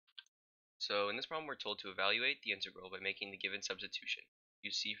So in this problem, we're told to evaluate the integral by making the given substitution.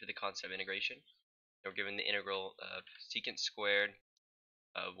 Use C for the constant of integration. And we're given the integral of secant squared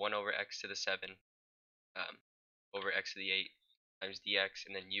of 1 over x to the 7 over x to the 8 times dx,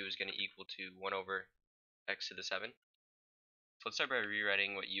 and then u is going to equal to 1 over x to the 7. So let's start by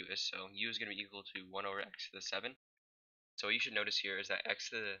rewriting what u is. So u is going to be equal to 1 over x to the 7. So what you should notice here is that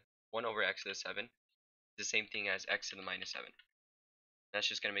 1 over x to the 7 is the same thing as x to the minus 7. That's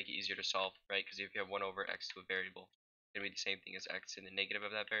just going to make it easier to solve, right? Because if you have 1 over x to a variable, it's going to be the same thing as x in the negative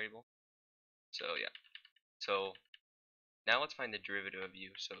of that variable. So yeah. So now let's find the derivative of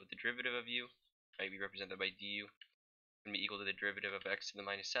u. So the derivative of u, right, we represent that by du, is going to be equal to the derivative of x to the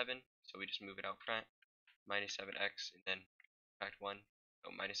minus 7. So we just move it out front, minus 7x, and then subtract 1,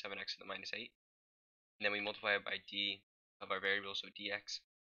 so minus 7x to the minus 8. And then we multiply it by d of our variable, so dx.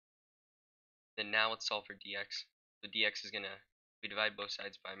 Then now let's solve for dx. So dx is going to, we divide both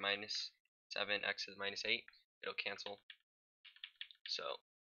sides by minus 7x to the minus 8, it'll cancel. So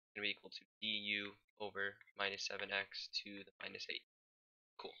it's going to be equal to du over minus 7x to the minus 8.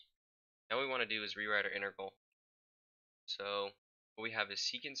 Cool. Now what we want to do is rewrite our integral. So what we have is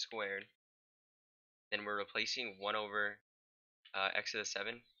secant squared, then we're replacing 1 over x to the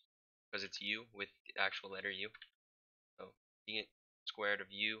 7, because it's u, with the actual letter u. So secant squared of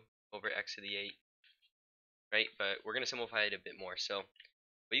u over x to the 8, right? But we're going to simplify it a bit more. So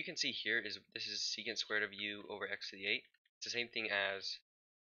what you can see here is this is secant squared of u over x to the 8. It's the same thing as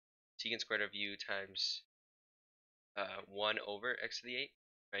secant squared of u times 1 over x to the 8,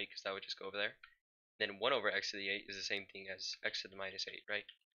 right? Because that would just go over there. Then 1 over x to the 8 is the same thing as x to the minus 8, right?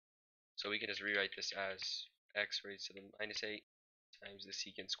 So we can just rewrite this as x raised to the minus 8 times the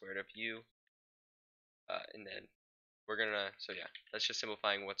secant squared of u. And then we're going to, so yeah, that's just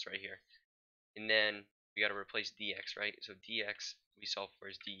simplifying what's right here. And then we got to replace dx, right? So dx we solve for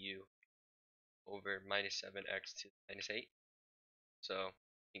is du over minus 7x to the minus 8. So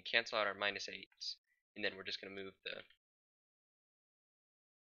we can cancel out our minus 8s. And then we're just going to move the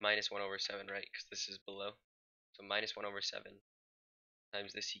minus 1 over 7, right? Because this is below. So minus 1 over 7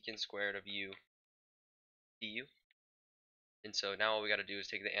 times the secant squared of u du. And so now all we got to do is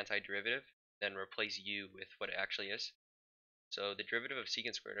take the antiderivative, then replace u with what it actually is. So the derivative of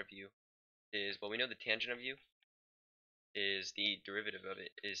secant squared of u is, well, we know the tangent of u is the derivative of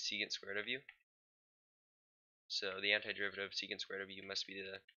it is secant squared of u. So the antiderivative of secant squared of u must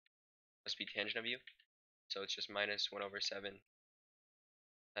be tangent of u. So it's just minus 1 over 7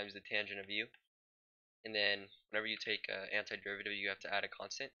 times the tangent of u. And then whenever you take antiderivative, you have to add a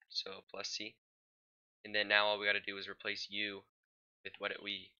constant, so plus c. And then now all we got to do is replace u with what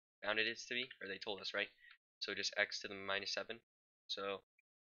we found it is to be, or they told us, right? So just x to the minus 7. So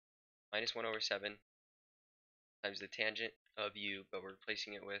minus 1 over 7 times the tangent of u, but we're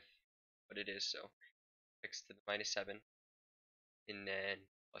replacing it with what it is, so x to the minus 7, and then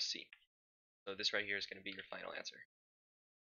plus c. So this right here is going to be your final answer.